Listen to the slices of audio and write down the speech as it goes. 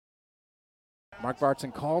Mark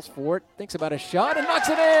Vartson calls for it, thinks about a shot, and knocks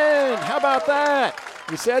it in. How about that?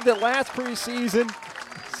 We said that last preseason,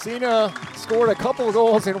 Cena scored a couple of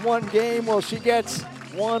goals in one game. Well, she gets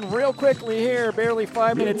one real quickly here, barely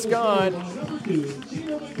 5 minutes gone.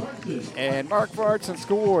 And Mark Vartson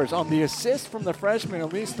scores on the assist from the freshman,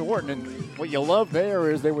 Elise Thornton. And what you love there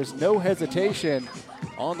is there was no hesitation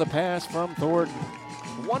on the pass from Thornton.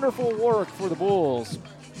 Wonderful work for the Bulls.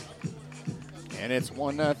 And it's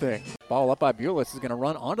 1-0. Ball up by Bulis is going to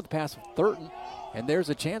run onto the pass of Thornton. And there's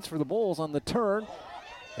a chance for the Bulls on the turn.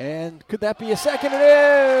 And could that be a second? It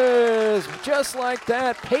is! Just like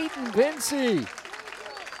that, Peyton Vinci.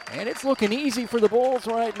 And it's looking easy for the Bulls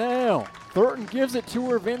right now. Thornton gives it to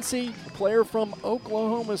her. Vinci, a player from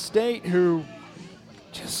Oklahoma State who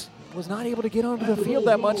just was not able to get onto the field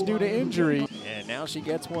that much due to injury. And now she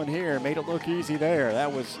gets one here. Made it look easy there.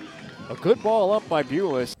 That was a good ball up by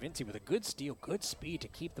Bulis. Vinci with a good steal, good speed to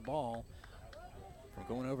keep the ball from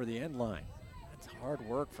going over the end line. That's hard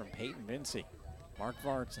work from Peyton Vinci. Mark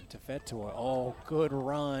Vartson to Fetoy. Oh, good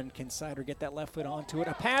run. Can Sider get that left foot onto it?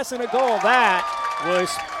 A pass and a goal. That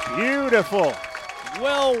was beautiful.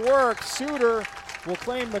 Well worked. Suter will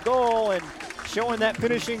claim the goal and showing that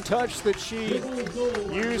finishing touch that she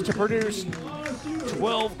used to produce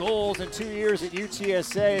 12 goals in 2 years at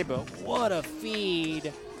UTSA. But what a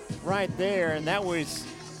feed right there. And that was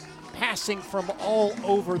passing from all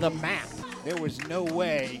over the map. There was no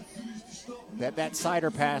way that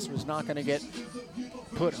Sider pass was not going to get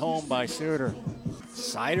put home by Suter.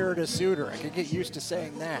 Sider to Suter. I could get used to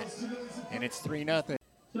saying that. And it's 3-0.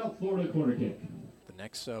 South Florida corner kick. The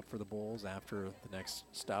next sub for the Bulls after the next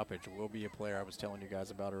stoppage will be a player I was telling you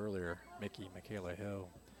guys about earlier, Michaela Hill.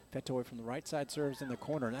 Fetoy from the right side serves in the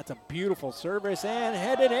corner, and that's a beautiful service and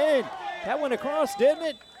headed in. That went across, didn't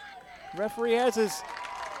it? Referee has his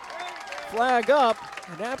flag up,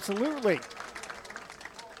 and absolutely.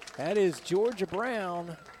 That is Georgia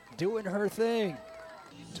Brown doing her thing.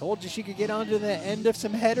 Told you she could get onto the end of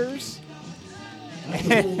some headers.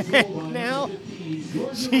 And now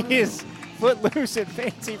she is footloose and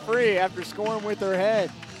fancy free after scoring with her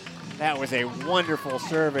head. That was a wonderful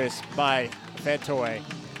service by Fetoy.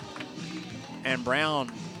 And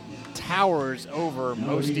Brown towers over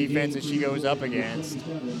most defenses she goes up against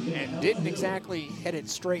and didn't exactly head it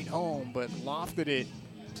straight home, but lofted it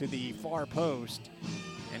to the far post.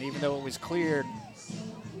 And even though it was cleared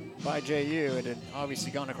by JU, it had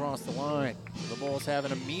obviously gone across the line. The Bulls have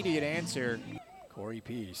an immediate answer. Corey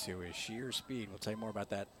Peace, who is sheer speed. We'll tell you more about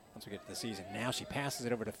that once we get to the season. Now she passes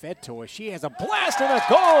it over to Fetoy. She has a blast and a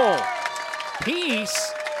goal.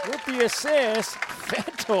 Peace with the assist.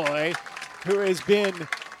 Fetoy, who has been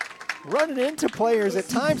running into players at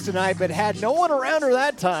times tonight, but had no one around her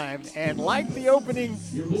that time, and liked the opening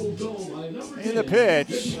in the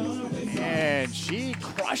pitch, and she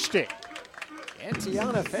crushed it. And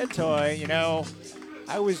Tiana Fetoy, you know,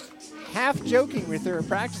 I was half joking with her in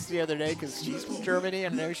practice the other day because she's from Germany,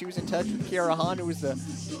 and I know she was in touch with Kiara Hahn, who was the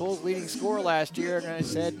Bulls' leading scorer last year, and I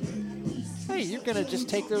said, hey, you're going to just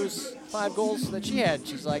take those 5 goals that she had.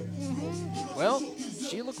 She's like, well,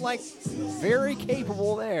 she looked like very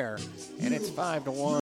capable there, and it's 5-1.